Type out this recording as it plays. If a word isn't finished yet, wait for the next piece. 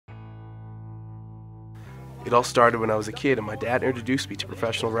It all started when I was a kid and my dad introduced me to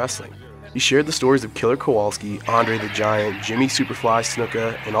professional wrestling. He shared the stories of Killer Kowalski, Andre the Giant, Jimmy Superfly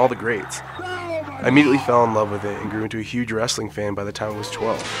Snuka, and all the greats. I immediately fell in love with it and grew into a huge wrestling fan by the time I was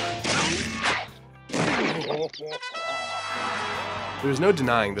 12. There was no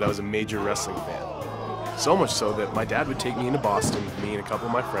denying that I was a major wrestling fan. So much so that my dad would take me into Boston with me and a couple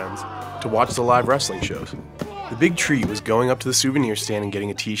of my friends to watch the live wrestling shows. The big treat was going up to the souvenir stand and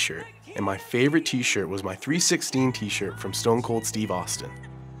getting a t-shirt, and my favorite t-shirt was my 316 t-shirt from Stone Cold Steve Austin.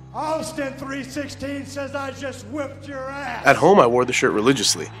 Austin 316 says I just whipped your ass. At home I wore the shirt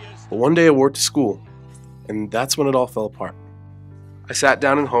religiously, but one day I wore it to school, and that's when it all fell apart. I sat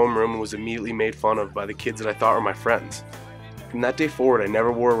down in homeroom and was immediately made fun of by the kids that I thought were my friends. From that day forward, I never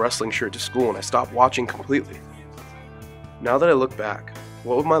wore a wrestling shirt to school and I stopped watching completely. Now that I look back,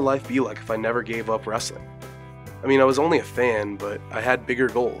 what would my life be like if I never gave up wrestling? I mean, I was only a fan, but I had bigger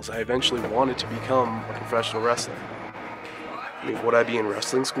goals. I eventually wanted to become a professional wrestler. I mean, would I be in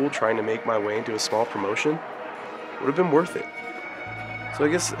wrestling school trying to make my way into a small promotion? Would have been worth it. So I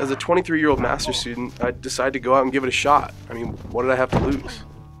guess as a 23-year-old master's student, I decided to go out and give it a shot. I mean, what did I have to lose?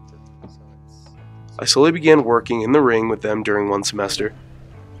 I slowly began working in the ring with them during one semester.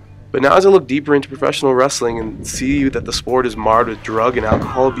 But now as I look deeper into professional wrestling and see that the sport is marred with drug and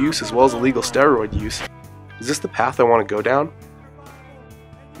alcohol abuse as well as illegal steroid use, is this the path I want to go down?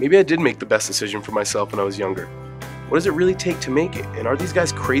 Maybe I did make the best decision for myself when I was younger. What does it really take to make it? And are these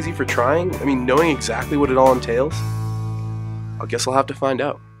guys crazy for trying? I mean, knowing exactly what it all entails? I guess I'll have to find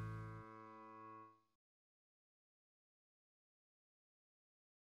out.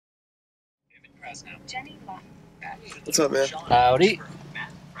 What's up, man? Howdy.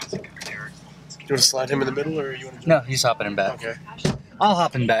 You want to slide him in the middle, or you want to? No, he's hopping in back. Okay. I'll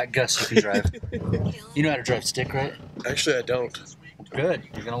hop in back. Gus, you can drive. You know how to drive stick, right? Actually, I don't. Good.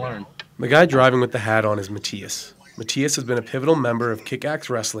 You're going to learn. The guy driving with the hat on is Matthias. Matthias has been a pivotal member of Kick-Axe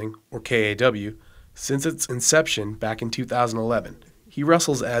Wrestling, or KAW, since its inception back in 2011. He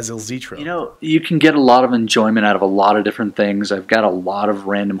wrestles as Il Zitro. You know, you can get a lot of enjoyment out of a lot of different things. I've got a lot of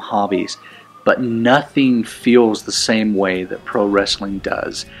random hobbies, but nothing feels the same way that pro wrestling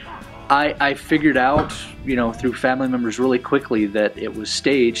does. I figured out, you know, through family members really quickly that it was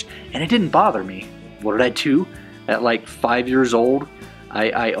staged, and it didn't bother me. What did I do? At like 5 years old,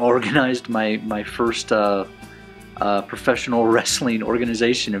 I organized my first professional wrestling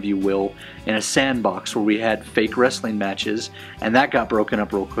organization, if you will, in a sandbox where we had fake wrestling matches, and that got broken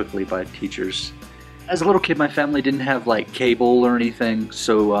up real quickly by teachers. As a little kid, my family didn't have like cable or anything,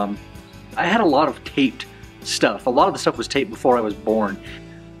 so I had a lot of taped stuff. A lot of the stuff was taped before I was born.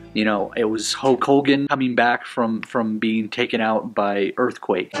 You know, it was Hulk Hogan coming back from being taken out by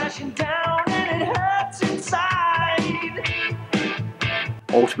earthquake.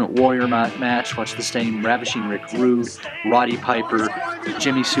 Ultimate Warrior match, watch the same Ravishing Rick Rude, Roddy Piper,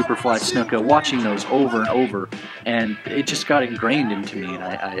 Jimmy Superfly Snuka, watching those over and over, and it just got ingrained into me, and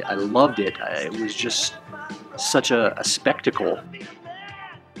I loved it. It was just such a spectacle.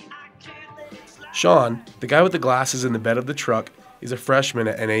 Sean, the guy with the glasses in the bed of the truck, is a freshman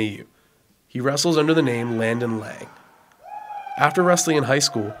at NAU. He wrestles under the name Landon Lang. After wrestling in high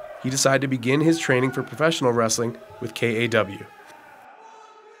school, he decided to begin his training for professional wrestling with KAW.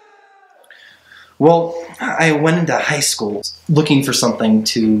 Well, I went into high school looking for something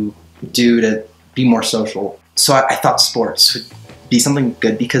to do to be more social. So I thought sports would be something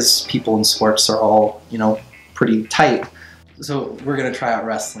good because people in sports are all, you know, pretty tight. So we're going to try out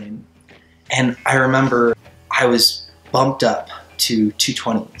wrestling. And I remember I was bumped up to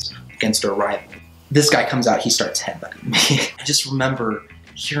 220s against a rival. This guy comes out, he starts headbutting me. I just remember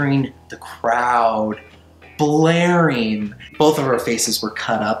hearing the crowd blaring. Both of our faces were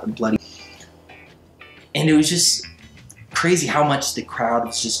cut up and bloody. And it was just crazy how much the crowd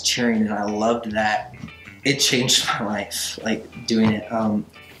was just cheering, and I loved that. It changed my life, like, doing it.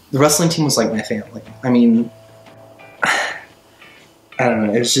 The wrestling team was like my family. I mean, I don't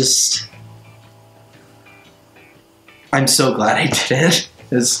know, it was just... I'm so glad I did it.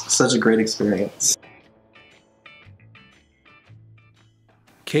 It was such a great experience.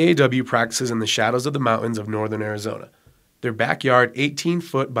 KAW practices in the shadows of the mountains of northern Arizona. Their backyard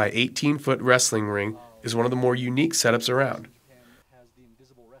 18-foot by 18-foot wrestling ring is one of the more unique setups around.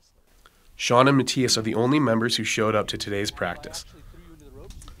 Sean and Matthias are the only members who showed up to today's practice.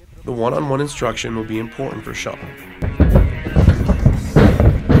 The one-on-one instruction will be important for Sean.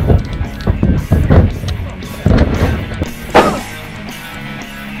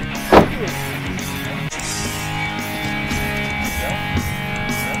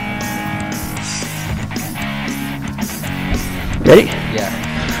 Ready? Yeah.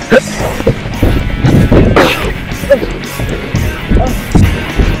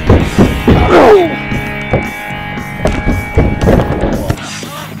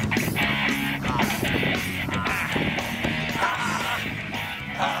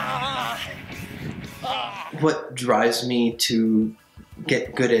 what drives me to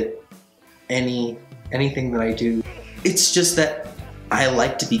get good at anything that I do. It's just that I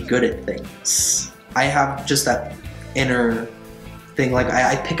like to be good at things. I have just that inner thing, like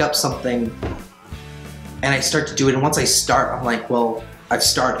I pick up something and I start to do it, and once I start, I'm like, well, I've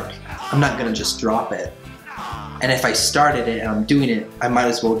started. I'm not gonna just drop it. And if I started it and I'm doing it, I might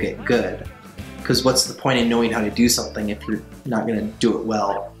as well get good. Because what's the point in knowing how to do something if you're not gonna do it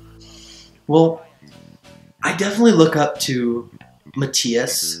well? Well, I definitely look up to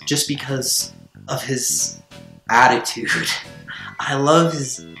Matthias just because of his attitude. I love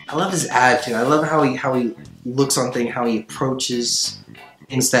his attitude. I love how he looks on things, how he approaches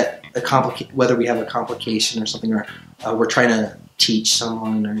things that whether we have a complication or something, or we're trying to teach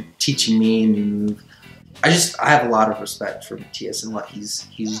someone or teaching me a new move. I have a lot of respect for Matthias and what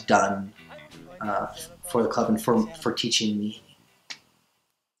he's done for the club and for teaching me.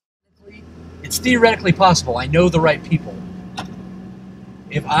 It's theoretically possible. I know the right people.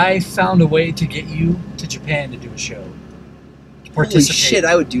 If I found a way to get you to Japan to do a show, holy shit,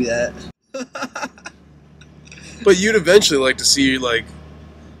 I would do that. But you'd eventually like to see like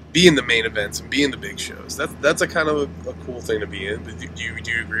be in the main events and be in the big shows. That's a kind of a cool thing to be in. But do you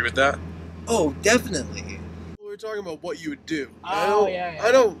agree with that? Oh, definitely. We're talking about what you would do. Oh, yeah.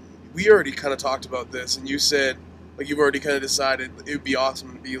 I don't. We already kind of talked about this, and you said like you've already kind of decided it would be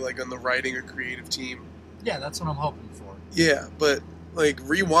awesome to be like on the writing or creative team. Yeah, that's what I'm hoping for. Yeah, but like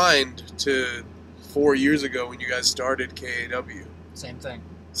rewind to 4 years ago when you guys started KAW. Same thing.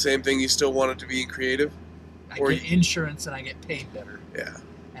 Same thing. You still wanted to be in creative. I get insurance and I get paid better. Yeah.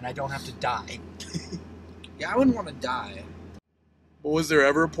 And I don't have to die. Yeah, I wouldn't want to die. But was there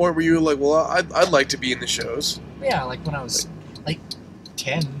ever a point where you were like, well, I'd like to be in the shows? Yeah, like when I was like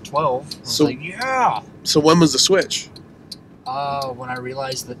 10, 12. I was So- like, yeah. So when was the switch? When I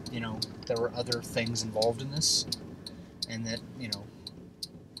realized that, there were other things involved in this. And that,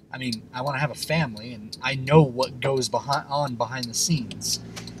 I mean, I want to have a family, and I know what goes behind the scenes.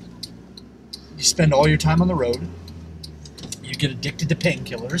 You spend all your time on the road. You get addicted to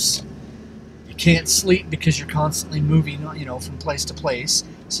painkillers. You can't sleep because you're constantly moving, from place to place.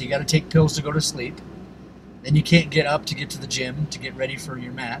 So you got to take pills to go to sleep. Then you can't get up to get to the gym to get ready for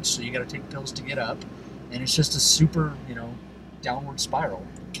your match. So you got to take pills to get up. And it's just a super, downward spiral.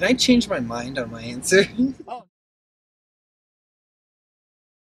 Can I change my mind on my answer?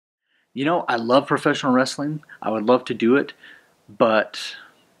 I love professional wrestling. I would love to do it, but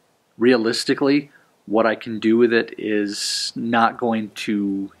realistically, what I can do with it is not going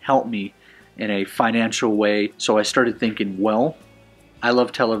to help me in a financial way. So I started thinking, well, I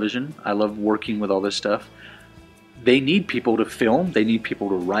love television. I love working with all this stuff. They need people to film. They need people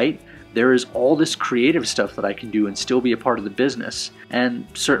to write. There is all this creative stuff that I can do and still be a part of the business. And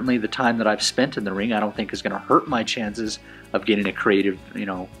certainly the time that I've spent in the ring, I don't think is going to hurt my chances of getting a creative,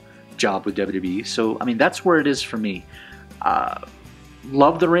 job with WWE. So, I mean, that's where it is for me.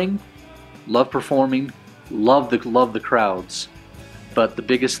 Love the ring, love performing, love the crowds. But the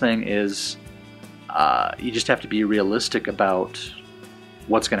biggest thing is you just have to be realistic about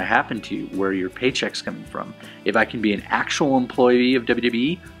what's going to happen to you, where your paycheck's coming from. If I can be an actual employee of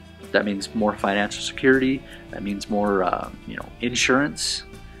WWE, that means more financial security. That means more, insurance.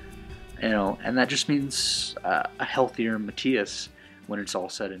 And that just means a healthier Matthias when it's all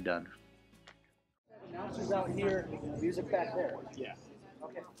said and done. Announcers out here, music back there. Yeah.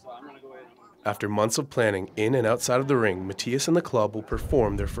 Okay. So I'm gonna go ahead. After months of planning in and outside of the ring, Matthias and the club will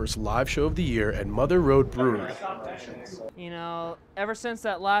perform their first live show of the year at Mother Road Brewery. Ever since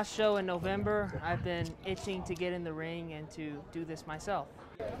that last show in November, I've been itching to get in the ring and to do this myself.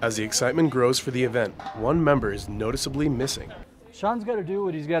 As the excitement grows for the event, one member is noticeably missing. Sean's got to do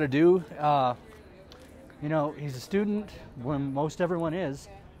what he's got to do. He's a student when most everyone is.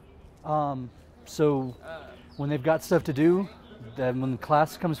 So when they've got stuff to do, then when the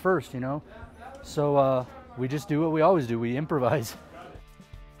class comes first, So we just do what we always do. We improvise.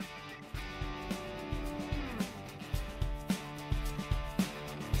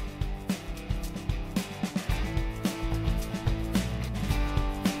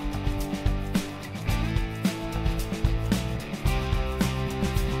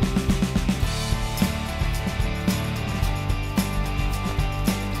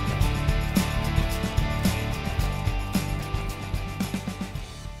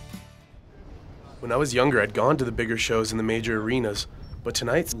 When I was younger, I'd gone to the bigger shows in the major arenas, but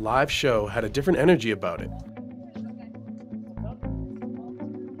tonight's live show had a different energy about it.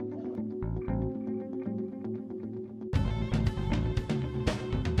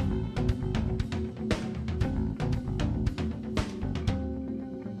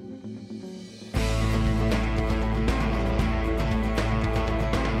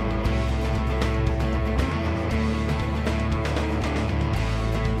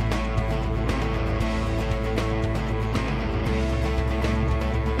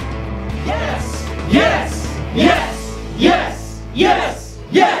 Yes! Yes! Yes! Yes!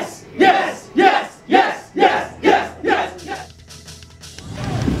 Yes! Yes! Yes! Yes! Yes! Yes! Yes! Yes!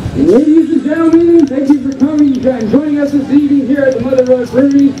 Ladies and gentlemen, thank you for coming and joining us this evening here at the Mother Road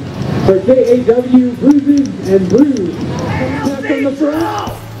Brewery for KAW Bruises and Brews. Clap on the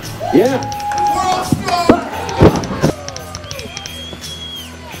front. Yeah.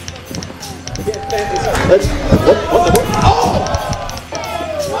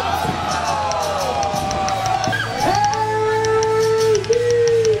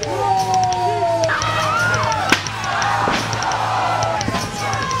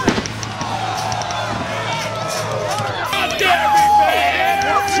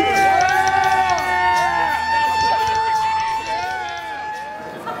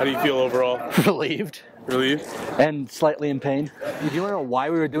 How do you feel overall? Relieved. Relieved? And slightly in pain. If you want to know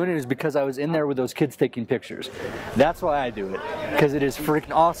why we were doing it, is because I was in there with those kids taking pictures. That's why I do it. Because it is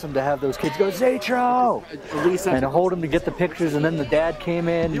freaking awesome to have those kids go, Zatro! And to hold them to get the pictures, and then the dad came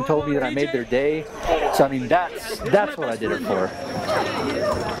in and told me that I made their day. So I mean, that's what I did it for.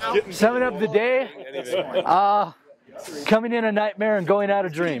 Summing up the day, coming in a nightmare and going out a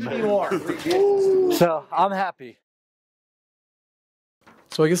dream. So I'm happy.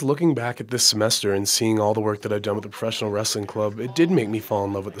 So I guess looking back at this semester and seeing all the work that I've done with the professional wrestling club, it did make me fall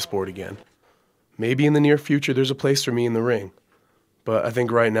in love with the sport again. Maybe in the near future there's a place for me in the ring, but I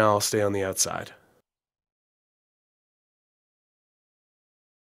think right now I'll stay on the outside.